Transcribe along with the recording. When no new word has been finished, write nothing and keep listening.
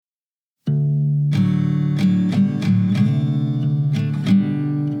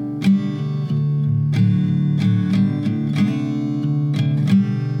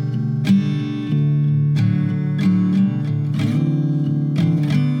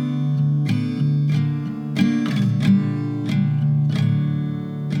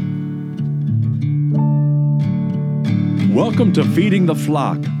Welcome to Feeding the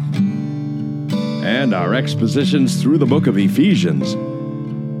Flock and our expositions through the book of Ephesians.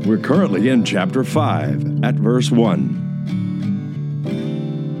 We're currently in chapter 5 at verse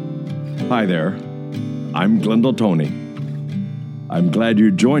 1. Hi there, I'm Glendale Tony. I'm glad you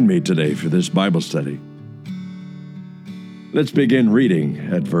joined me today for this Bible study. Let's begin reading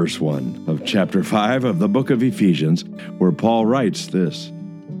at verse 1 of chapter 5 of the book of Ephesians, where Paul writes this.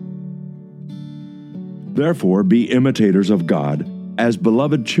 Therefore, be imitators of God as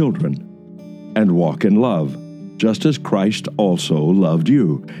beloved children, and walk in love, just as Christ also loved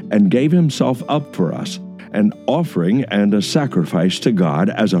you, and gave himself up for us, an offering and a sacrifice to God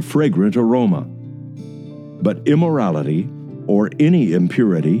as a fragrant aroma. But immorality, or any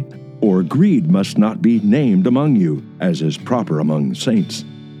impurity, or greed must not be named among you, as is proper among saints.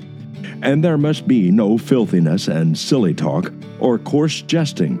 And there must be no filthiness and silly talk, or coarse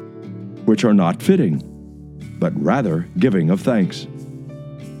jesting, which are not fitting, but rather giving of thanks.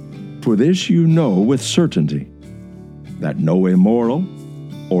 For this you know with certainty, that no immoral,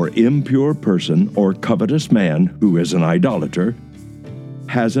 or impure person, or covetous man who is an idolater,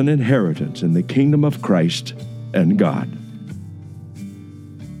 has an inheritance in the kingdom of Christ and God.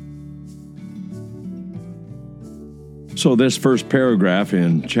 So this first paragraph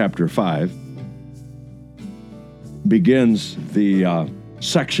in chapter 5 begins the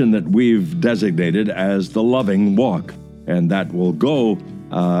section that we've designated as the loving walk. And that will go,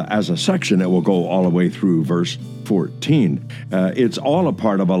 as a section, it will go all the way through verse 14. It's all a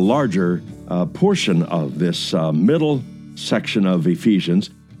part of a larger portion of this middle section of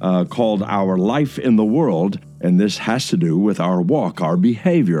Ephesians called Our Life in the World. And this has to do with our walk, our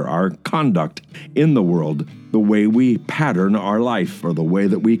behavior, our conduct in the world, the way we pattern our life, or the way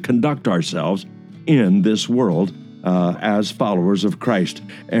that we conduct ourselves in this world as followers of Christ.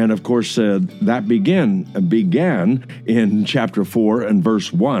 And of course, that began in chapter 4 and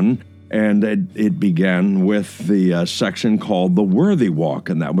verse 1, and it began with the section called the worthy walk,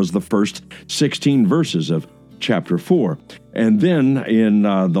 and that was the first 16 verses of chapter 4. And then in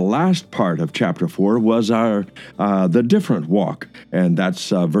the last part of chapter 4 was the different walk, and that's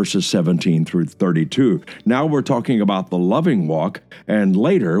verses 17 through 32. Now we're talking about the loving walk, and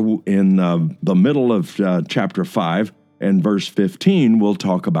later in the middle of chapter 5 and verse 15, we'll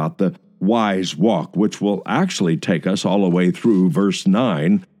talk about the wise walk, which will actually take us all the way through verse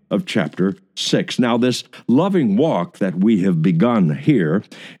 9 of chapter 6. Now, this loving walk that we have begun here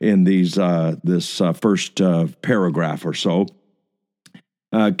in this first paragraph or so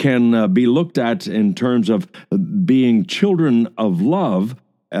can be looked at in terms of being children of love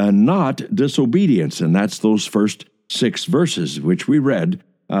and not disobedience. And that's those first 6 verses, which we read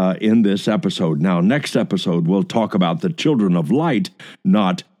in this episode. Now, next episode, we'll talk about the children of light,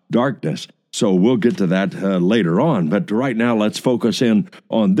 not darkness. So we'll get to that later on. But right now, let's focus in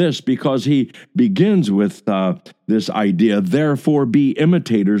on this, because he begins with this idea, therefore be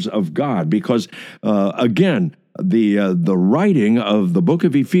imitators of God. Because, again, the writing of the book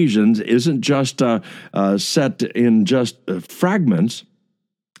of Ephesians isn't just set in just fragments,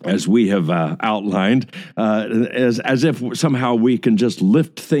 as we have outlined, as if somehow we can just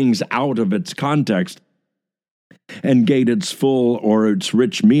lift things out of its context and gate its full or its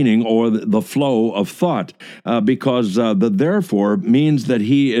rich meaning or the flow of thought, because the therefore means that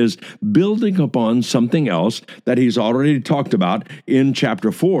he is building upon something else that he's already talked about in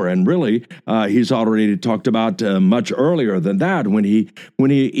chapter 4, and really he's already talked about much earlier than that, when he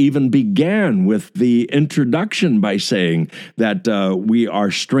even began with the introduction by saying that we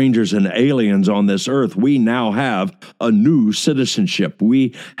are strangers and aliens on this earth. We now have a new citizenship.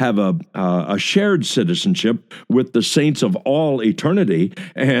 We have a shared citizenship with the saints of all eternity,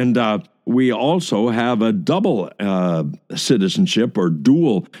 and we also have a double citizenship, or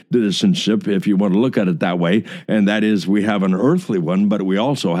dual citizenship, if you want to look at it that way, and that is we have an earthly one, but we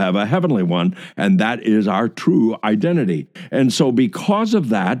also have a heavenly one, and that is our true identity. And so because of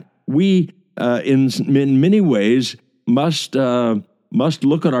that, we in many ways must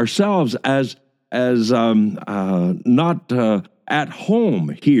look at ourselves as not at home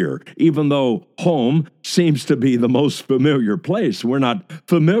here, even though home seems to be the most familiar place. We're not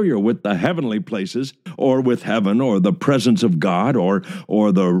familiar with the heavenly places, or with heaven, or the presence of God, or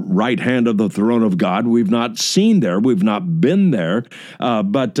the right hand of the throne of God. We've not seen there. We've not been there.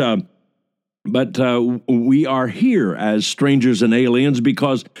 But we are here as strangers and aliens,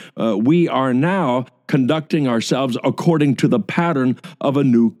 because we are now conducting ourselves according to the pattern of a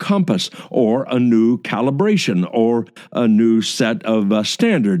new compass, or a new calibration, or a new set of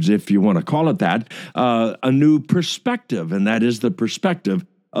standards, if you want to call it that, a new perspective, and that is the perspective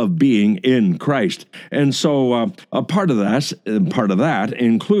of being in Christ. And so a part of that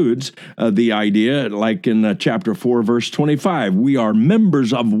includes the idea, like in chapter 4, verse 25, we are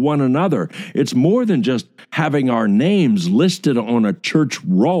members of one another. It's more than just having our names listed on a church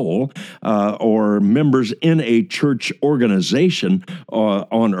roll or members in a church organization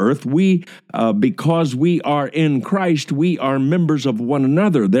on earth. Because we are in Christ, we are members of one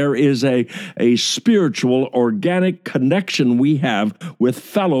another. There is a spiritual, organic connection we have with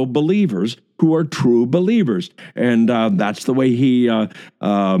fellow believers who are true believers. And that's the way he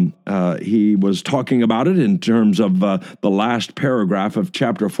was talking about it in terms of the last paragraph of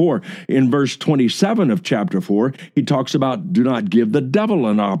chapter 4. In verse 27 of chapter 4, he talks about do not give the devil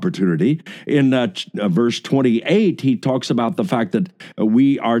an opportunity. In verse 28, he talks about the fact that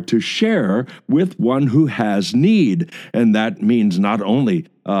we are to share with one who has need. And that means not only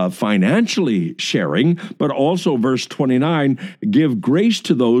financially sharing, but also verse 29, give grace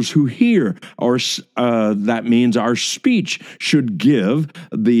to those who hear, or that means our speech should give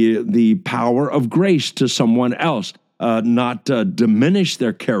the power of grace to someone else. Not diminish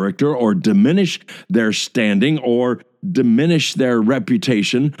their character or diminish their standing or diminish their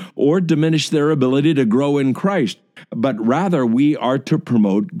reputation or diminish their ability to grow in Christ. But rather, we are to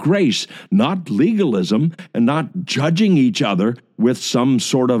promote grace, not legalism, and not judging each other with some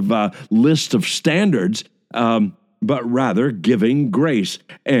sort of list of standards, but rather giving grace.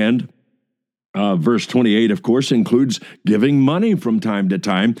 And verse 28, of course, includes giving money from time to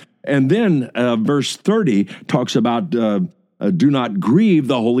time. And then verse 30 talks about do not grieve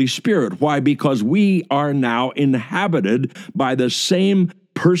the Holy Spirit. Why? Because we are now inhabited by the same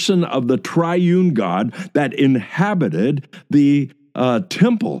person of the triune God that inhabited the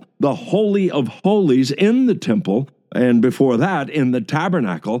temple, the Holy of Holies in the temple, and before that, in the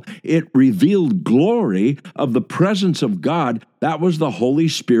tabernacle. It revealed glory of the presence of God. That was the Holy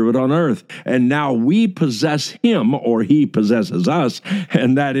Spirit on earth. And now we possess Him, or He possesses us,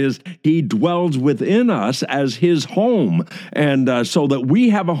 and that is, He dwells within us as His home. And so that we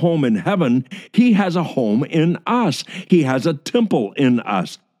have a home in heaven, He has a home in us. He has a temple in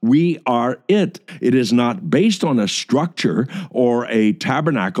us. We are it. It is not based on a structure or a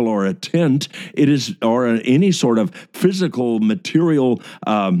tabernacle or a tent. It is, or any sort of physical material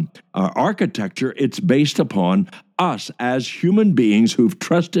architecture. It's based upon us as human beings who've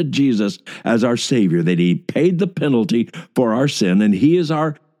trusted Jesus as our Savior, that He paid the penalty for our sin, and He is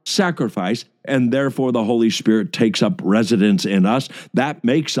our sacrifice, and therefore the Holy Spirit takes up residence in us. That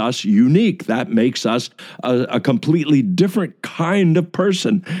makes us unique. That makes us a completely different kind of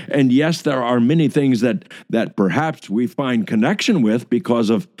person. And yes, there are many things that perhaps we find connection with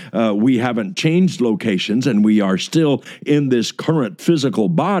because of we haven't changed locations, and we are still in this current physical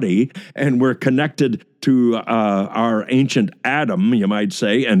body, and we're connected to our ancient Adam, you might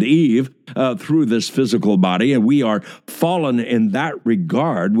say, and Eve through this physical body, and we are fallen in that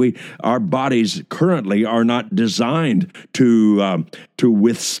regard. Our bodies currently are not designed to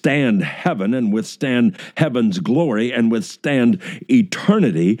withstand heaven and withstand heaven's glory and withstand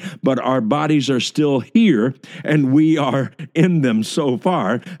eternity, but our bodies are still here, and we are in them so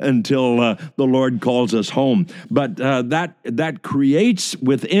far until the Lord calls us home. But that creates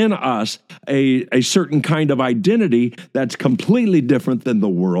within us a certain kind of identity that's completely different than the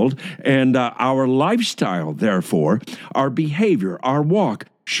world, and our lifestyle, therefore, our behavior, our walk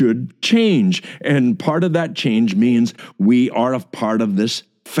should change. And part of that change means we are a part of this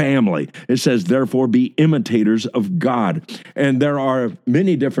family. It says, therefore, be imitators of God. And there are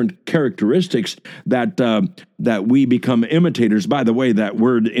many different characteristics that we become imitators. By the way, that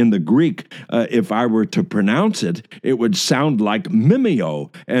word in the Greek, if I were to pronounce it, it would sound like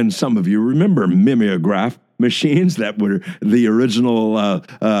mimeo. And some of you remember mimeograph machines that were the original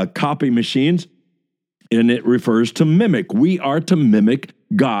copy machines. And it refers to mimic. We are to mimic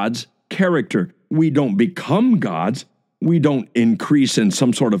God's character. We don't become gods. We don't increase in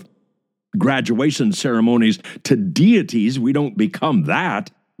some sort of graduation ceremonies to deities. We don't become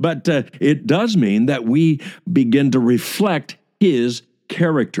that. But it does mean that we begin to reflect His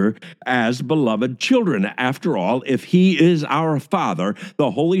character as beloved children. After all, if He is our Father,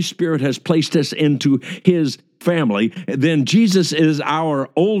 the Holy Spirit has placed us into His family, then Jesus is our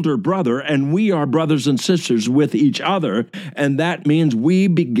older brother, and we are brothers and sisters with each other, and that means we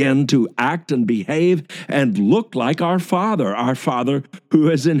begin to act and behave and look like our Father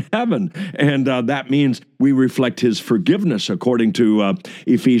who is in heaven, and that means we reflect His forgiveness according to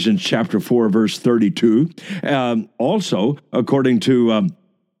Ephesians chapter 4, verse 32. Also, according to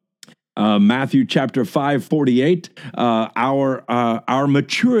Matthew chapter 5, 48, our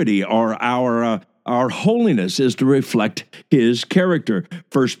maturity or our Our holiness is to reflect his character.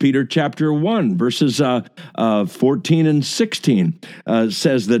 1 Peter chapter 1, verses 14 and 16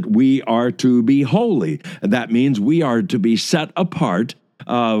 says that we are to be holy. That means we are to be set apart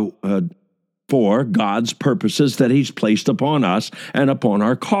for God's purposes that he's placed upon us and upon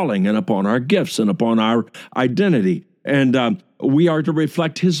our calling and upon our gifts and upon our identity. And we are to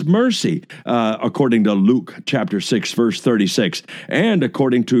reflect his mercy, according to Luke chapter 6, verse 36. And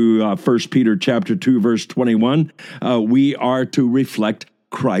according to 1 Peter chapter 2, verse 21, we are to reflect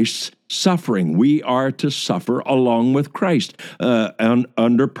Christ's suffering. We are to suffer along with Christ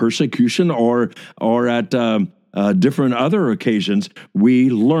under persecution or at different other occasions. We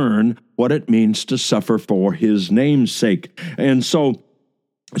learn what it means to suffer for his name's sake. And so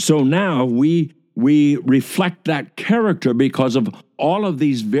now we reflect that character because of all of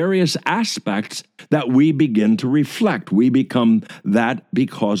these various aspects that we begin to reflect. We become that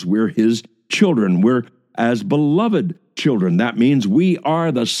because we're his children. We're as beloved children. That means we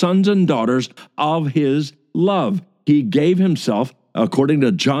are the sons and daughters of his love. He gave himself, according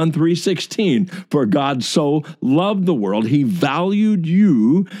to John 3:16, for God so loved the world, he valued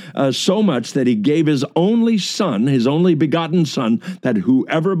you so much that he gave his only son, his only begotten son, that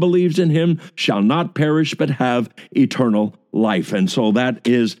whoever believes in him shall not perish but have eternal life. And so that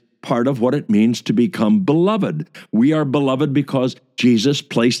is part of what it means to become beloved. We are beloved because Jesus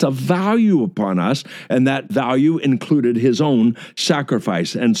placed a value upon us, and that value included his own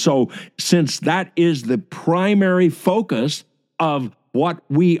sacrifice. And so since that is the primary focus of what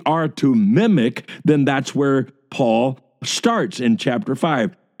we are to mimic, then that's where Paul starts in chapter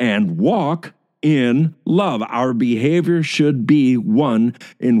 5. And walk in love. Our behavior should be one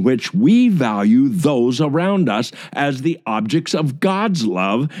in which we value those around us as the objects of God's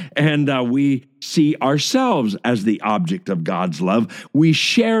love, and we see ourselves as the object of God's love. We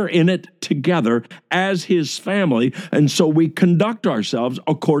share in it together as his family, and so we conduct ourselves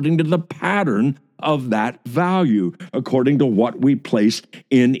according to the pattern of that value, according to what we place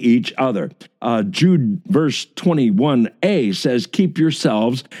in each other. Jude verse 21a says, keep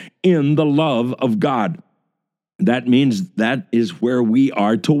yourselves in the love of God. That means that is where we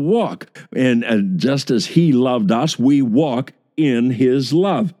are to walk. And just as he loved us, we walk in his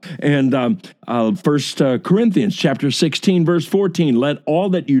love. And 1 Corinthians chapter 16, verse 14, let all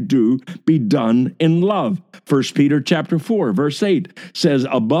that you do be done in love. 1 Peter chapter 4, verse 8 says,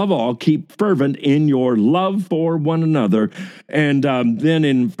 above all, keep fervent in your love for one another. And then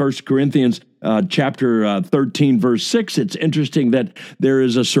in 1 Corinthians chapter 13, verse 6, it's interesting that there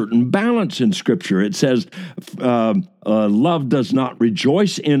is a certain balance in Scripture. It says, love does not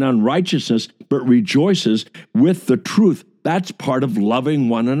rejoice in unrighteousness, but rejoices with the truth. That's part of loving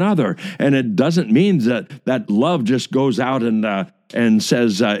one another. And it doesn't mean that love just goes out and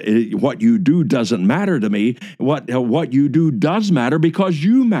says, what you do doesn't matter to me. What you do does matter because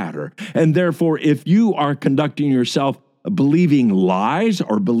you matter. And therefore, if you are conducting yourself believing lies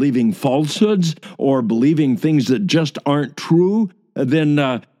or believing falsehoods or believing things that just aren't true, then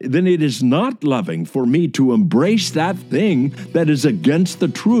it is not loving for me to embrace that thing that is against the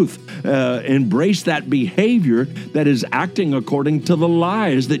truth, embrace that behavior that is acting according to the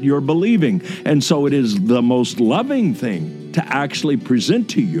lies that you're believing. And so it is the most loving thing to actually present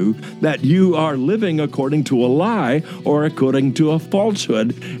to you that you are living according to a lie or according to a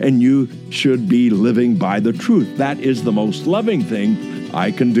falsehood, and you should be living by the truth. That is the most loving thing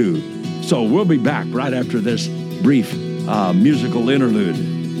I can do. So we'll be back right after this brief musical interlude.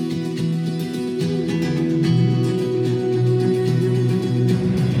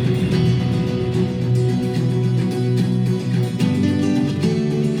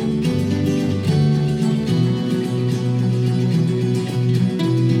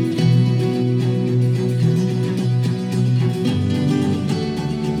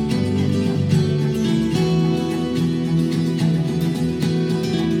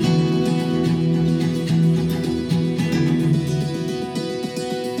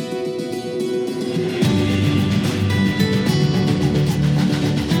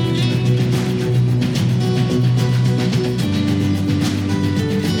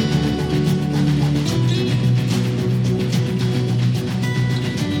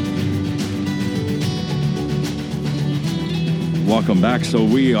 Welcome back. So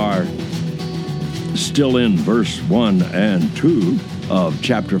we are still in verse 1 and 2 of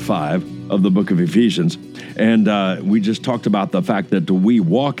chapter 5 of the book of Ephesians. And we just talked about the fact that we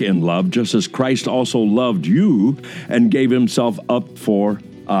walk in love just as Christ also loved you and gave himself up for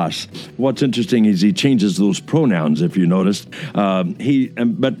us. What's interesting is he changes those pronouns, if you noticed.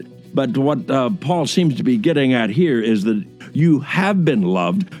 But what Paul seems to be getting at here is that You have been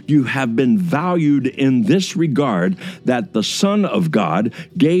loved. You have been valued in this regard that the Son of God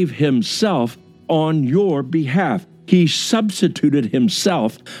gave himself on your behalf. He substituted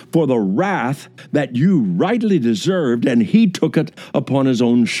himself for the wrath that you rightly deserved, and he took it upon his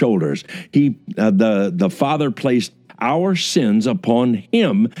own shoulders. The Father placed our sins upon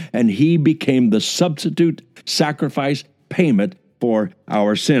him, and he became the substitute sacrifice payment for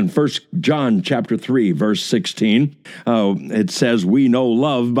our sin. 1 John chapter 3, verse 16, it says, we know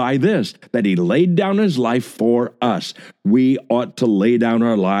love by this, that he laid down his life for us. We ought to lay down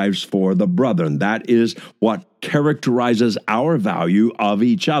our lives for the brethren. That is what characterizes our value of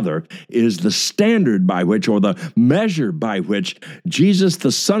each other, is the standard by which, or the measure by which, Jesus,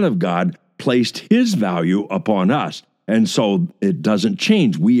 the Son of God, placed his value upon us. And so it doesn't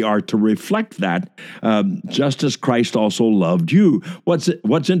change. We are to reflect that, just as Christ also loved you.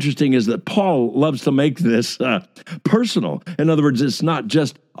 What's interesting is that Paul loves to make this personal. In other words, it's not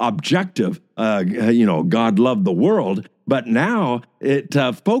just objective. God loved the world, but now it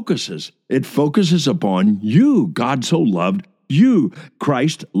focuses. It focuses upon you. God so loved you.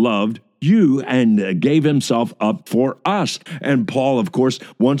 Christ loved you and gave himself up for us. And Paul, of course,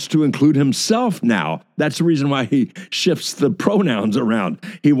 wants to include himself now. That's the reason why he shifts the pronouns around.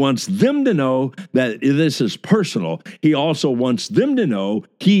 He wants them to know that this is personal. He also wants them to know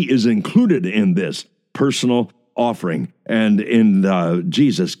he is included in this personal offering and in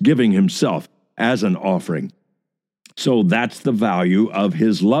Jesus giving himself as an offering. So that's the value of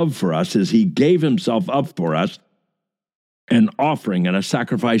his love for us, is he gave himself up for us, an offering and a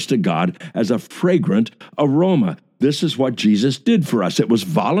sacrifice to God as a fragrant aroma. This is what Jesus did for us. It was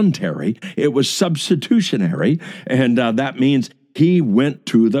voluntary, it was substitutionary, and that means he went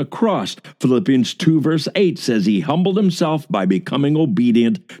to the cross. Philippians 2 verse 8 says he humbled himself by becoming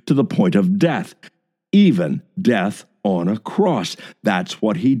obedient to the point of death, even death on a cross. That's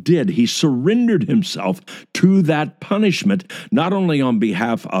what he did. He surrendered himself to that punishment, not only on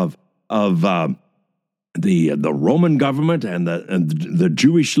behalf of the Roman government and the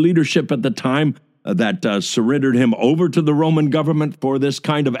Jewish leadership at the time that surrendered him over to the Roman government for this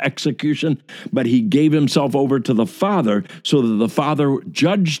kind of execution, but he gave himself over to the Father so that the Father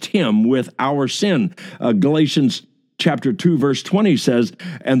judged him with our sin. Galatians chapter 2, verse 20 says,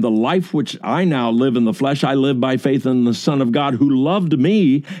 and the life which I now live in the flesh, I live by faith in the Son of God, who loved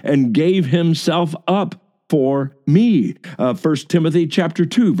me and gave himself up for me. 1 Timothy chapter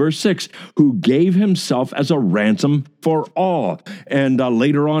 2, verse 6, who gave himself as a ransom for all. And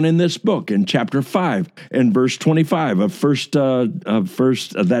later on in this book, in chapter 5, and verse 25 of the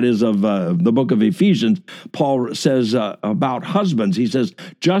book of Ephesians, Paul says about husbands, he says,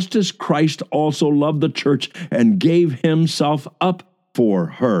 just as Christ also loved the church and gave himself up for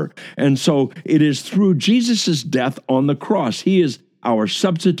her. And so it is through Jesus' death on the cross. He is our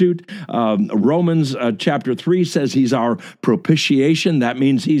substitute. Romans chapter 3 says he's our propitiation. That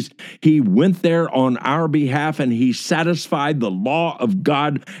means he went there on our behalf and he satisfied the law of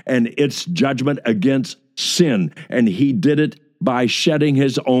God and its judgment against sin. And he did it by shedding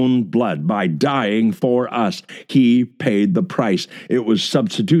his own blood, by dying for us. He paid the price. It was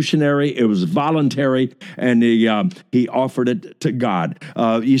substitutionary, it was voluntary, and he offered it to God.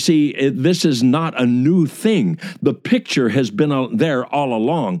 You see, this is not a new thing. The picture has been there all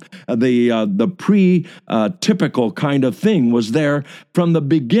along. The pre-typical kind of thing was there from the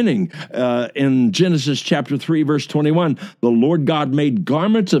beginning. In Genesis chapter 3, verse 21, the Lord God made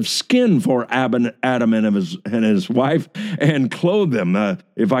garments of skin for Adam and his wife, and clothe them,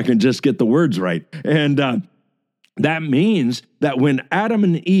 if I can just get the words right. And that means that when Adam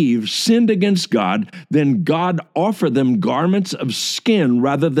and Eve sinned against God, then God offered them garments of skin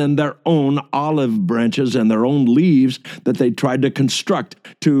rather than their own olive branches and their own leaves that they tried to construct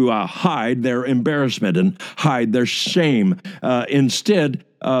to hide their embarrassment and hide their shame. Instead,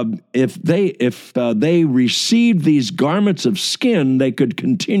 if they received these garments of skin, they could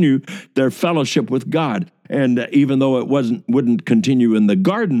continue their fellowship with God. And even though it wouldn't continue in the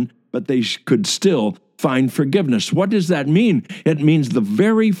garden, but they could still find forgiveness. What does that mean? It means the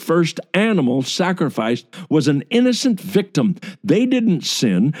very first animal sacrificed was an innocent victim. They didn't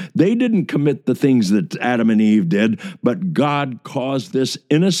sin. They didn't commit the things that Adam and Eve did, but God caused this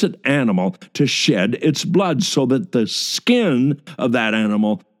innocent animal to shed its blood so that the skin of that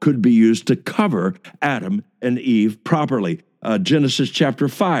animal could be used to cover Adam and Eve properly. Genesis chapter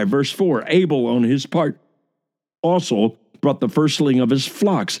 5, verse 4, Abel on his part also brought the firstling of his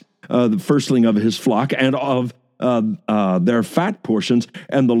flocks, the firstling of his flock and of their fat portions,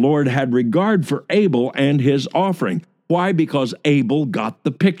 and the Lord had regard for Abel and his offering. Why? Because Abel got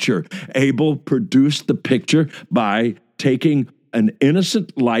the picture. Abel produced the picture by taking an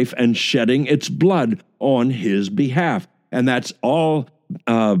innocent life and shedding its blood on his behalf. And that's all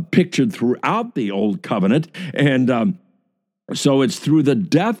pictured throughout the Old Covenant. And so it's through the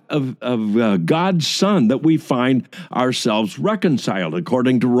death of God's Son that we find ourselves reconciled,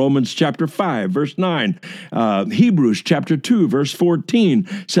 according to Romans chapter 5, verse 9. Hebrews chapter 2, verse 14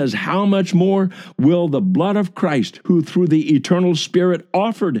 says, "How much more will the blood of Christ, who through the eternal Spirit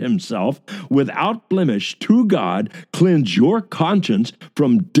offered himself without blemish to God, cleanse your conscience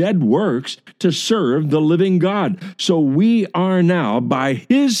from dead works to serve the living God?" So we are now, by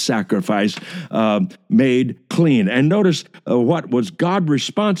his sacrifice, made clean. And notice what was God's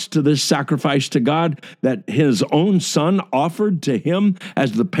response to this sacrifice to God that his own Son offered to him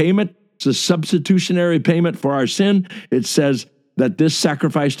as the payment, the substitutionary payment for our sin. It says that this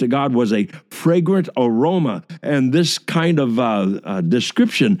sacrifice to God was a fragrant aroma. And this kind of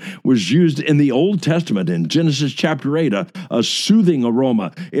description was used in the Old Testament, in Genesis chapter 8, a soothing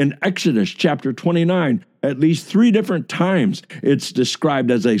aroma. In Exodus chapter 29, at least 3 different times, it's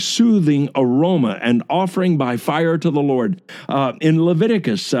described as a soothing aroma, an offering by fire to the Lord. In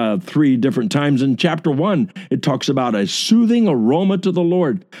Leviticus, 3 different times in chapter 1, it talks about a soothing aroma to the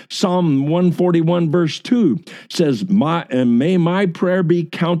Lord. Psalm 141, verse 2 says, "May my prayer be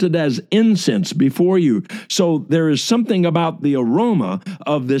counted as incense before you." So there is something about the aroma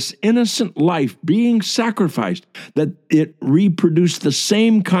of this innocent life being sacrificed, that it reproduced the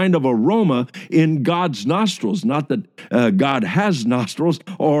same kind of aroma in God's nostrils. Not that God has nostrils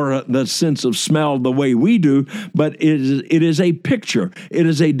or the sense of smell the way we do, but it is a picture. It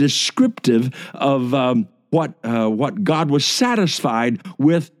is a descriptive of what God was satisfied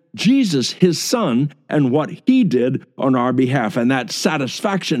with Jesus, his Son, and what he did on our behalf. And that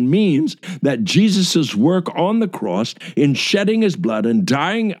satisfaction means that Jesus' work on the cross in shedding his blood and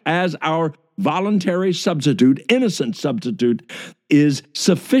dying as our voluntary substitute, innocent substitute, is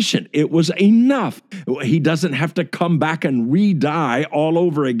sufficient. It was enough. He doesn't have to come back and re-die all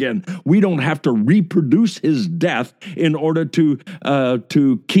over again. We don't have to reproduce his death in order to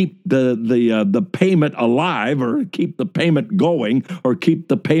keep the payment alive, or keep the payment going, or keep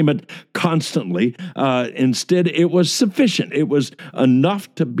the payment constantly. Instead, it was sufficient. It was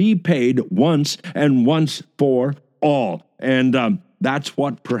enough to be paid once and once for all. And that's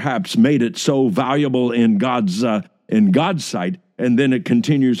what perhaps made it so valuable in God's sight. And then it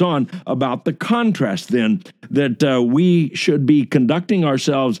continues on about the contrast then, that we should be conducting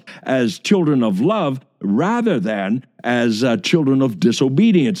ourselves as children of love rather than as children of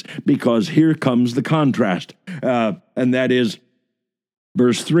disobedience, because here comes the contrast. And that is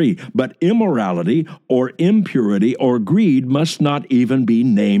verse 3, "But immorality or impurity or greed must not even be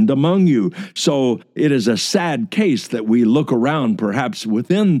named among you." So it is a sad case that we look around perhaps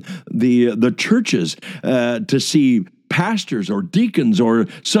within the churches to see pastors or deacons or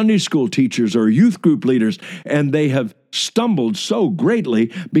Sunday school teachers or youth group leaders, and they have stumbled so greatly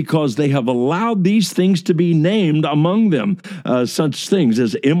because they have allowed these things to be named among them, such things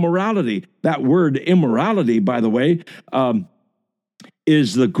as immorality. That word immorality, by the way,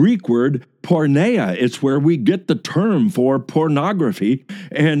 is the Greek word porneia. It's where we get the term for pornography,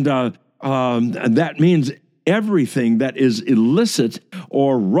 and that means everything that is illicit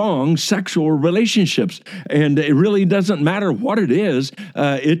or wrong sexual relationships. And it really doesn't matter what it is.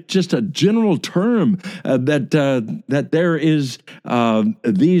 It's just a general term that there is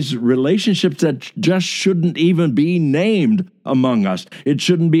these relationships that just shouldn't even be named among us. It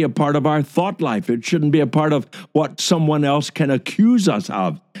shouldn't be a part of our thought life. It shouldn't be a part of what someone else can accuse us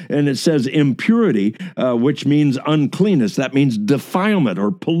of. And it says impurity, which means uncleanness. That means defilement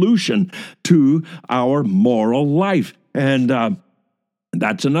or pollution to our moral life. And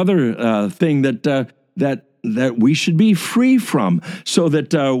that's another thing that we should be free from, so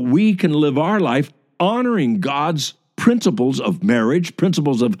that we can live our life honoring God's principles of marriage,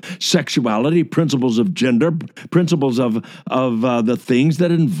 principles of sexuality, principles of gender, principles of the things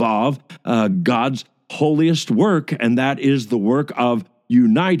that involve God's holiest work, and that is the work of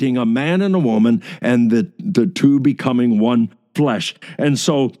uniting a man and a woman, and the two becoming one flesh. And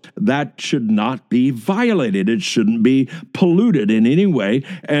so that should not be violated. It shouldn't be polluted in any way.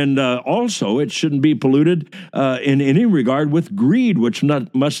 And also, it shouldn't be polluted in any regard with greed, which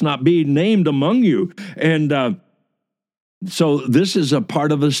must not be named among you. And so this is a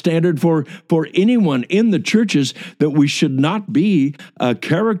part of a standard for anyone in the churches, that we should not be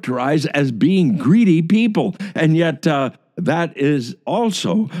characterized as being greedy people. And yet that is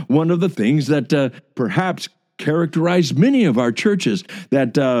also one of the things that perhaps characterize many of our churches,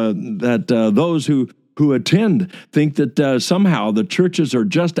 that those who attend think that somehow the churches are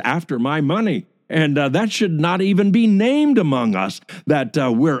just after my money. And that should not even be named among us, that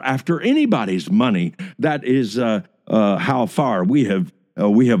we're after anybody's money. That is how far we have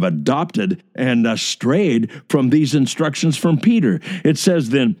adopted and strayed from these instructions from Peter. It says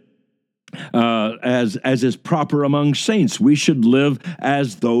then, as is proper among saints, we should live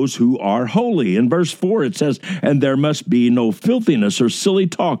as those who are holy. In verse 4, it says, and there must be no filthiness or silly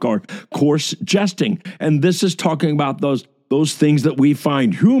talk or coarse jesting. And this is talking about those things that we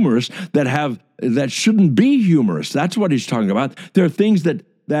find humorous that shouldn't be humorous. That's what he's talking about. There are things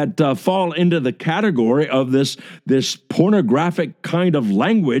that fall into the category of this pornographic kind of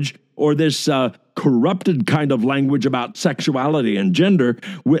language, or this corrupted kind of language about sexuality and gender.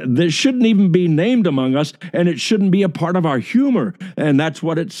 This shouldn't even be named among us, and it shouldn't be a part of our humor. And that's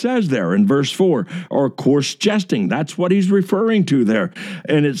what it says there in verse 4, or coarse jesting. That's what he's referring to there.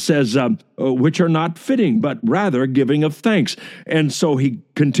 And it says, which are not fitting, but rather giving of thanks. And so he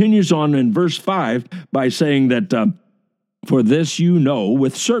continues on in verse 5 by saying that, for this you know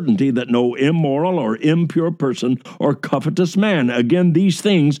with certainty that no immoral or impure person or covetous man. Again, these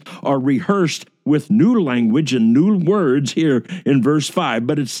things are rehearsed with new language and new words here in verse 5,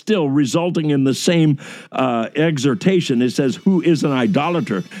 but it's still resulting in the same exhortation. It says, who is an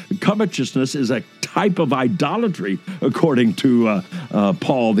idolater? Covetousness is a type of idolatry, according to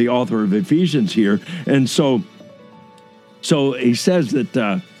Paul, the author of Ephesians here. And so he says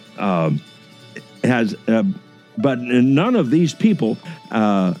that but none of these people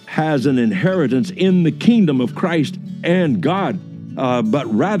has an inheritance in the kingdom of Christ and God,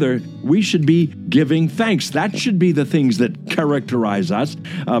 but rather we should be giving thanks. That should be the things that characterize us.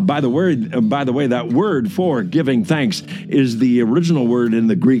 By the way, that word for giving thanks is the original word in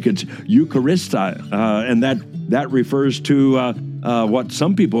the Greek. It's Eucharista, and that refers to what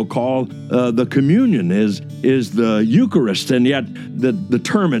some people call the communion is the Eucharist, and yet the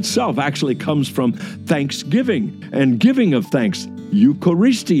term itself actually comes from thanksgiving and giving of thanks,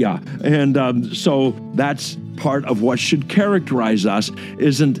 Eucharistia, and so that's part of what should characterize us.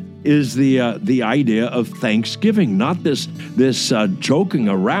 Is the idea of thanksgiving, not this joking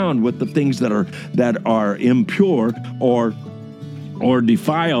around with the things that are impure or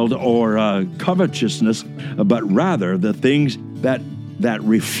defiled or covetousness, but rather the things that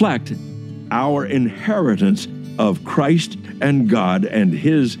reflect our inheritance of Christ and God and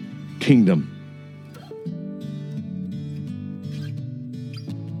His kingdom.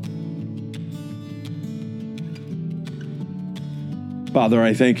 Father,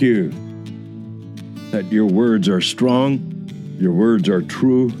 I thank you that your words are strong, your words are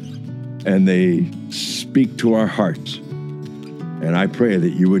true, and they speak to our hearts. And I pray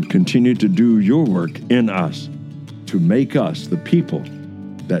that you would continue to do your work in us to make us the people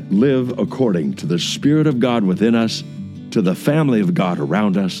that live according to the Spirit of God within us, to the family of God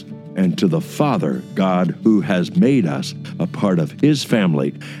around us, and to the Father God who has made us a part of His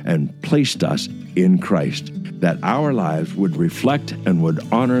family and placed us in Christ, that our lives would reflect and would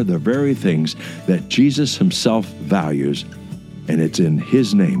honor the very things that Jesus Himself values. And it's in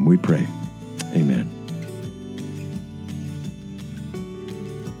His name we pray. Amen.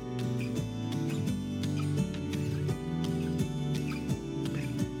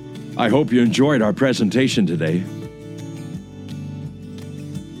 I hope you enjoyed our presentation today.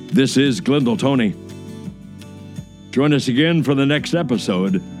 This is Glendale Tony. Join us again for the next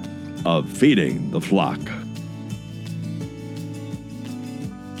episode of Feeding the Flock.